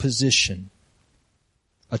strong position,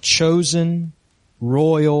 a chosen,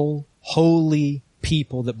 royal, holy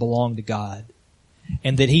people that belong to God,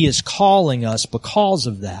 and that He is calling us because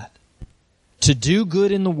of that to do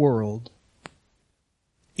good in the world,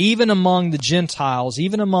 even among the Gentiles,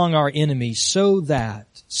 even among our enemies, so that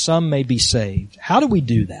some may be saved. How do we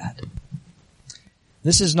do that?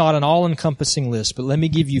 This is not an all-encompassing list, but let me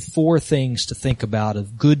give you 4 things to think about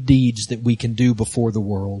of good deeds that we can do before the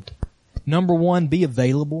world. Number 1, be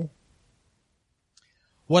available.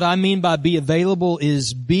 What I mean by be available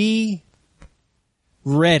is be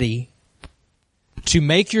ready to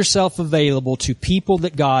make yourself available to people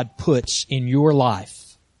that God puts in your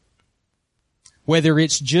life. Whether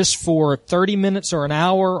it's just for 30 minutes or an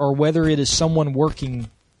hour, or whether it is someone working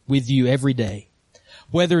with you every day.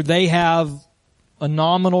 Whether they have a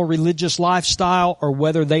nominal religious lifestyle or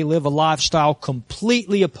whether they live a lifestyle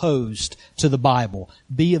completely opposed to the Bible.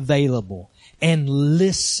 Be available and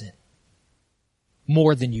listen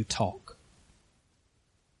more than you talk.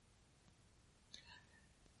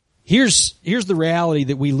 Here's the reality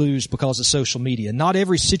that we lose because of social media. Not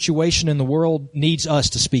every situation in the world needs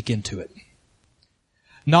us to speak into it.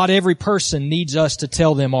 Not every person needs us to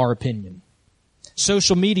tell them our opinion.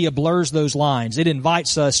 Social media blurs those lines. It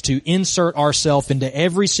invites us to insert ourselves into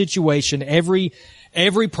every situation, every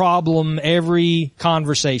problem, every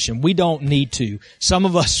conversation. We don't need to. Some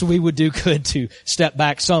of us, we would do good to step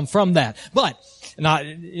back some from that. But, not,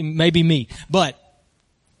 maybe me. But,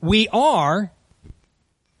 we are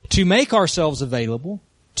to make ourselves available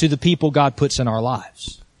to the people God puts in our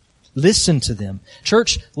lives. Listen to them.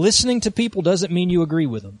 Church, listening to people doesn't mean you agree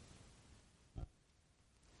with them.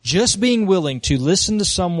 Just being willing to listen to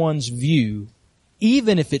someone's view,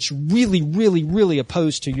 even if it's really, really, really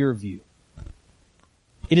opposed to your view.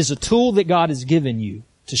 It is a tool that God has given you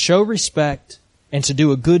to show respect and to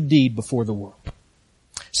do a good deed before the world.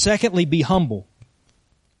 Secondly, be humble.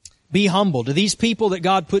 Be humble. To these people that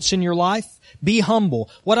God puts in your life, be humble.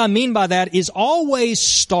 What I mean by that is always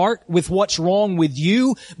start with what's wrong with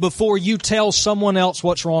you before you tell someone else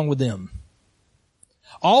what's wrong with them.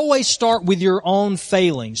 Always start with your own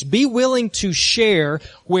failings. Be willing to share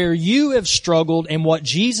where you have struggled and what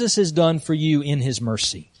Jesus has done for you in His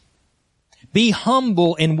mercy. Be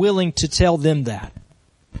humble and willing to tell them that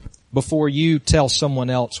before you tell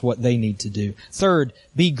someone else what they need to do. Third,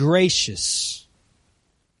 be gracious.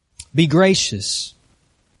 Be gracious.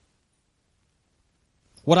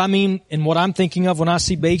 What I mean and what I'm thinking of when I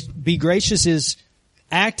see be gracious is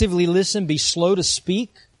actively listen, be slow to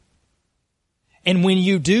speak. And when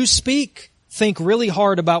you do speak, think really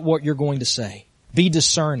hard about what you're going to say. Be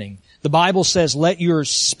discerning. The Bible says, let your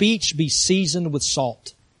speech be seasoned with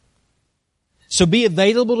salt. So be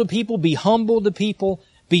available to people, be humble to people,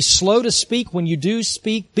 be slow to speak. When you do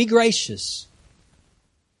speak, be gracious.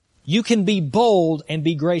 You can be bold and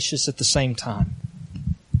be gracious at the same time.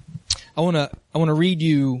 I want to read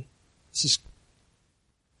you, this is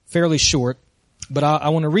fairly short, but I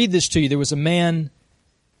want to read this to you. There was a man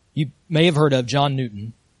you may have heard of, John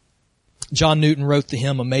Newton. John Newton wrote the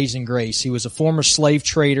hymn Amazing Grace. He was a former slave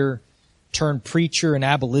trader turned preacher and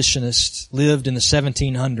abolitionist, lived in the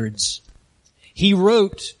 1700s. He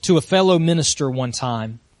wrote to a fellow minister one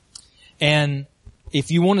time, and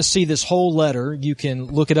if you want to see this whole letter, you can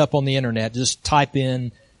look it up on the internet. Just type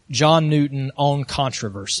in John Newton on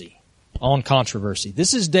controversy. On controversy.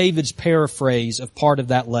 This is David's paraphrase of part of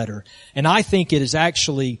that letter, and I think it is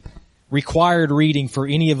actually required reading for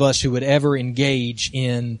any of us who would ever engage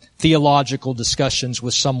in theological discussions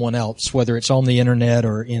with someone else, whether it's on the internet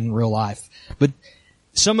or in real life. But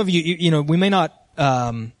some of you, we may not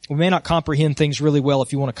comprehend things really well.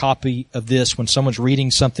 If you want a copy of this, when someone's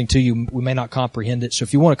reading something to you, we may not comprehend it. So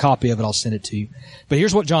if you want a copy of it, I'll send it to you. But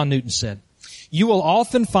here's what John Newton said. You will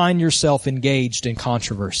often find yourself engaged in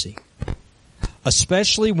controversy,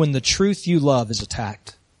 especially when the truth you love is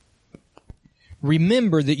attacked.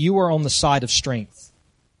 Remember that you are on the side of strength,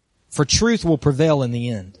 for truth will prevail in the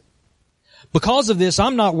end. Because of this,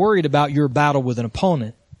 I'm not worried about your battle with an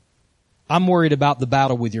opponent. I'm worried about the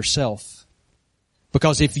battle with yourself.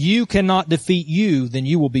 Because if you cannot defeat you, then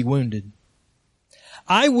you will be wounded.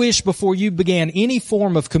 I wish before you began any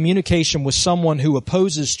form of communication with someone who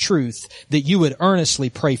opposes truth that you would earnestly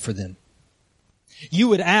pray for them. You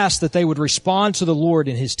would ask that they would respond to the Lord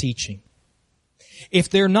in His teaching. If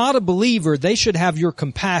they're not a believer, they should have your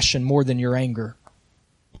compassion more than your anger.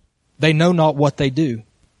 They know not what they do.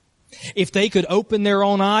 If they could open their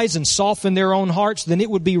own eyes and soften their own hearts, then it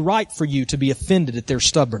would be right for you to be offended at their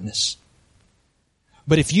stubbornness.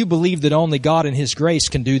 But if you believe that only God in His grace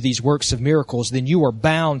can do these works of miracles, then you are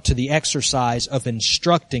bound to the exercise of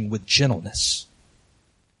instructing with gentleness.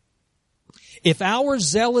 If our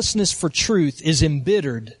zealousness for truth is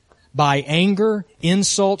embittered by anger,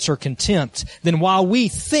 insults, or contempt, then while we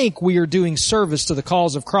think we are doing service to the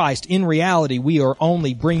cause of Christ, in reality we are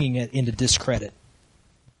only bringing it into discredit.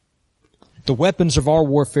 The weapons of our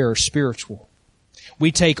warfare are spiritual.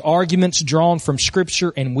 We take arguments drawn from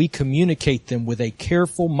Scripture and we communicate them with a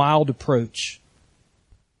careful, mild approach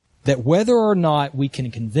that whether or not we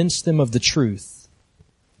can convince them of the truth,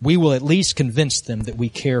 we will at least convince them that we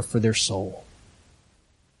care for their soul.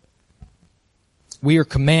 We are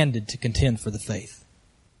commanded to contend for the faith.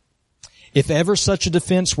 If ever such a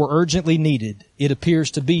defense were urgently needed, it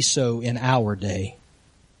appears to be so in our day.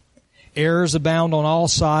 Errors abound on all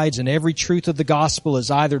sides, and every truth of the gospel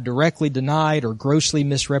is either directly denied or grossly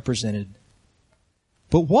misrepresented.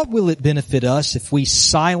 But what will it benefit us if we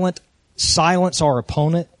silence our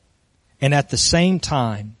opponent and at the same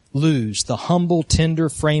time lose the humble, tender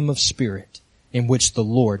frame of spirit in which the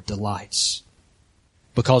Lord delights?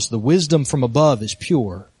 Because the wisdom from above is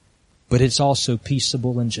pure, but it's also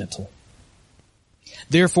peaceable and gentle.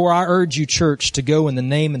 Therefore, I urge you, church, to go in the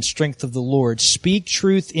name and strength of the Lord. Speak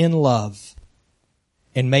truth in love,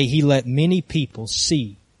 and may He let many people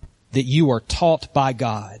see that you are taught by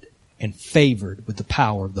God and favored with the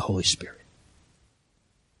power of the Holy Spirit.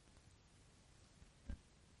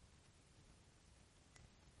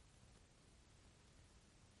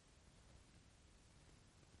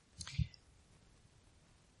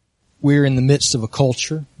 We're in the midst of a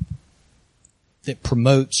culture that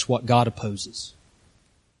promotes what God opposes.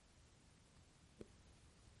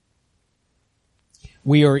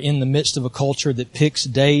 We are in the midst of a culture that picks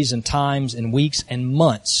days and times and weeks and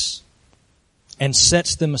months and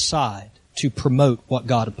sets them aside to promote what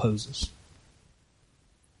God opposes.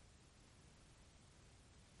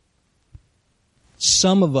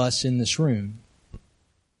 Some of us in this room,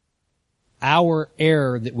 our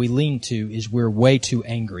error that we lean to is we're way too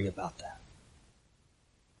angry about that.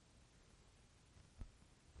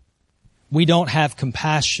 We don't have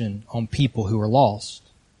compassion on people who are lost.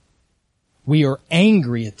 We are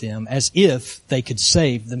angry at them as if they could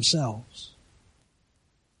save themselves.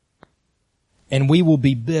 And we will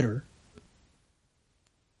be bitter.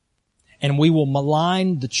 And we will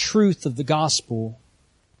malign the truth of the gospel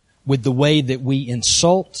with the way that we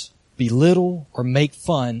insult, belittle, or make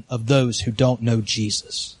fun of those who don't know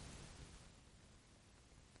Jesus.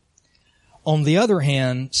 On the other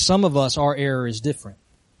hand, some of us, our error is different.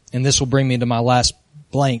 And this will bring me to my last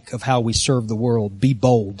blank of how we serve the world. Be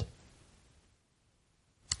bold.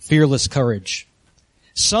 Fearless courage.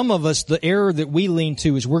 Some of us, the error that we lean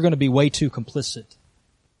to is we're going to be way too complicit.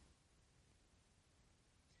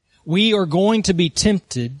 We are going to be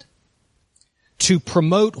tempted to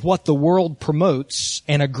promote what the world promotes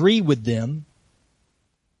and agree with them,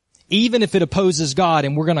 even if it opposes God,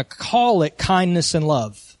 and we're going to call it kindness and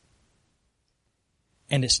love.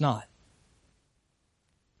 And it's not.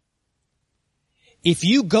 If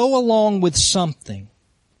you go along with something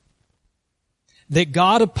that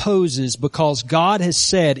God opposes because God has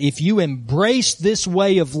said, if you embrace this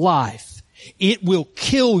way of life, it will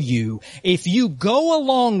kill you. If you go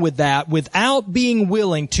along with that without being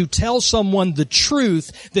willing to tell someone the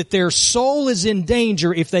truth that their soul is in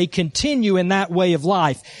danger if they continue in that way of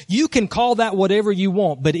life, you can call that whatever you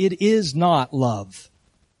want, but it is not love.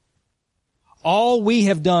 All we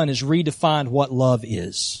have done is redefined what love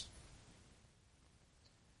is.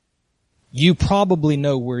 You probably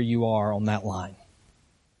know where you are on that line.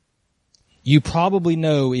 You probably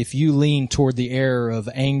know if you lean toward the error of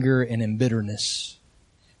anger and embitterness.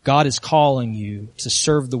 God is calling you to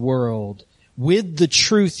serve the world with the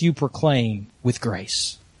truth you proclaim with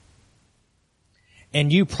grace.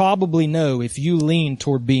 And you probably know if you lean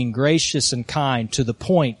toward being gracious and kind to the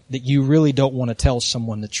point that you really don't want to tell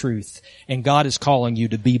someone the truth. And God is calling you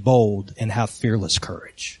to be bold and have fearless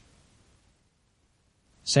courage.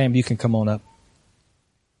 Sam, you can come on up.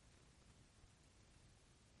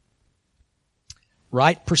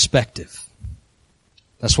 Right perspective.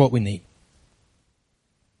 That's what we need.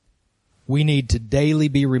 We need to daily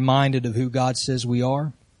be reminded of who God says we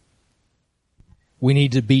are. We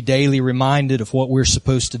need to be daily reminded of what we're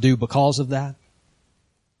supposed to do because of that.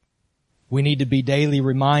 We need to be daily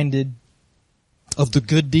reminded of the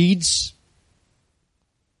good deeds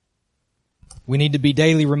We need to be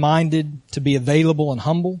daily reminded to be available and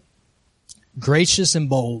humble, gracious and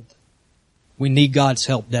bold. We need God's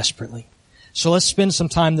help desperately. So let's spend some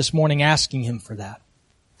time this morning asking Him for that.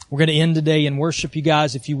 We're going to end today in worship, you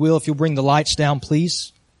guys, if you will. If you'll bring the lights down,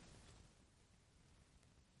 please.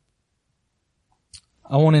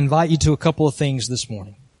 I want to invite you to a couple of things this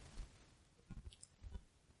morning.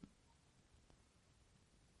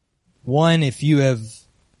 One, if you have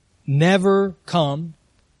never come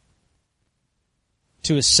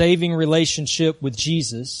to a saving relationship with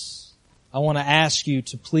Jesus, I want to ask you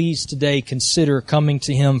to please today consider coming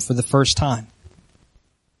to Him for the first time.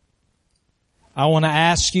 I want to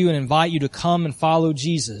ask you and invite you to come and follow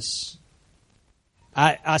Jesus.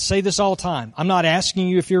 I say this all the time. I'm not asking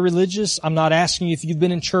you if you're religious. I'm not asking you if you've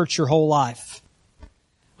been in church your whole life.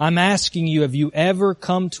 I'm asking you, have you ever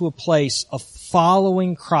come to a place of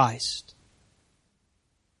following Christ,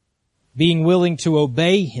 being willing to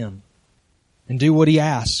obey Him and do what He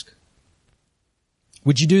asks?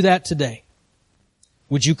 Would you do that today?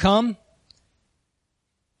 Would you come?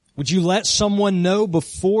 Would you let someone know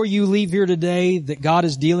before you leave here today that God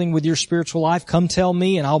is dealing with your spiritual life? Come tell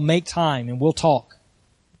me and I'll make time and we'll talk.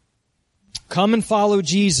 Come and follow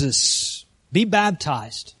Jesus. Be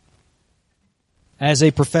baptized as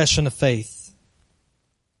a profession of faith.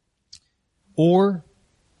 Or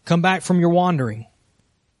come back from your wandering.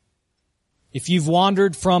 If you've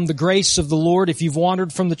wandered from the grace of the Lord, if you've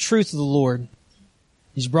wandered from the truth of the Lord,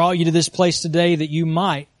 He's brought you to this place today that you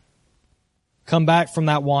might come back from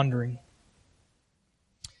that wandering.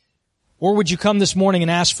 Or would you come this morning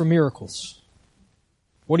and ask for miracles?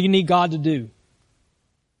 What do you need God to do?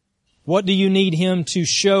 What do you need Him to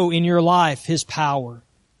show in your life, His power?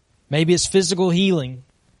 Maybe it's physical healing.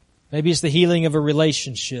 Maybe it's the healing of a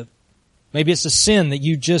relationship. Maybe it's a sin that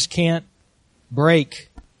you just can't break.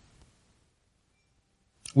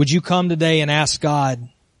 Would you come today and ask God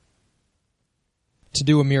to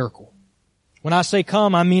do a miracle? When I say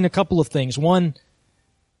come, I mean a couple of things. One,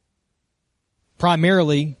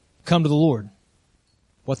 primarily, come to the Lord.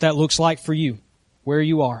 What that looks like for you, where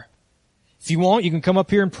you are. If you want, you can come up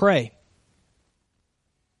here and pray.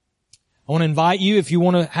 I want to invite you, if you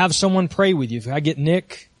want to have someone pray with you. If I get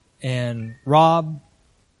Nick and Rob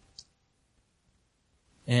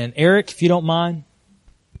and Eric, if you don't mind.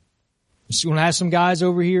 Just want to have some guys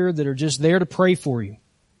over here that are just there to pray for you.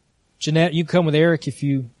 Jeanette, you come with Eric if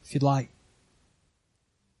you'd like.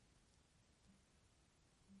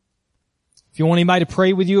 If you want anybody to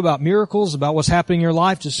pray with you about miracles, about what's happening in your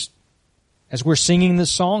life, just as we're singing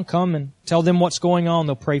this song, come and tell them what's going on.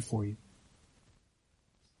 They'll pray for you.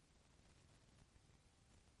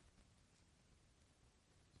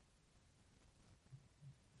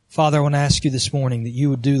 Father, I want to ask you this morning that you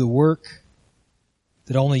would do the work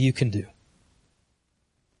that only you can do.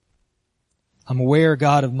 I'm aware,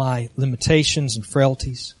 God, of my limitations and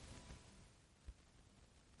frailties.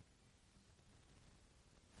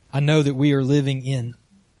 I know that we are living in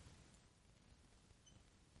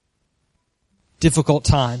difficult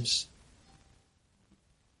times.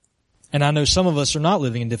 And I know some of us are not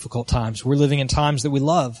living in difficult times. We're living in times that we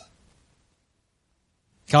love.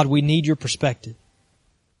 God, we need your perspective.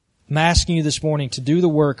 I'm asking you this morning to do the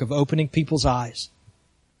work of opening people's eyes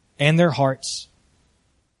and their hearts.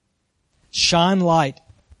 Shine light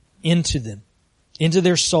into them, into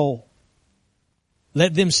their soul.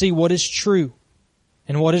 Let them see what is true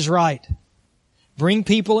and what is right. Bring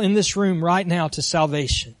people in this room right now to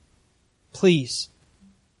salvation. Please.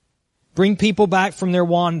 Bring people back from their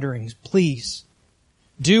wanderings. Please.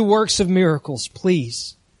 Do works of miracles.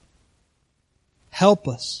 Please. Help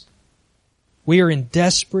us. We are in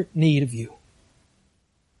desperate need of you.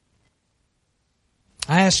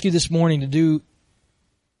 I ask you this morning to do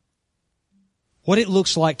what it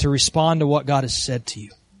looks like to respond to what God has said to you.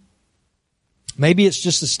 Maybe it's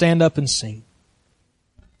just to stand up and sing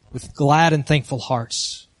with glad and thankful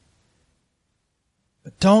hearts.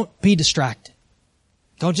 But don't be distracted.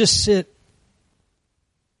 Don't just sit.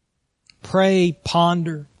 Pray,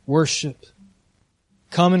 ponder, worship.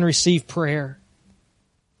 Come and receive prayer.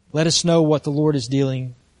 Let us know what the Lord is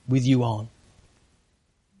dealing with you on.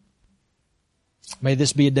 May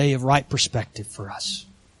this be a day of right perspective for us.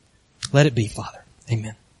 Let it be, Father.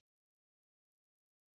 Amen.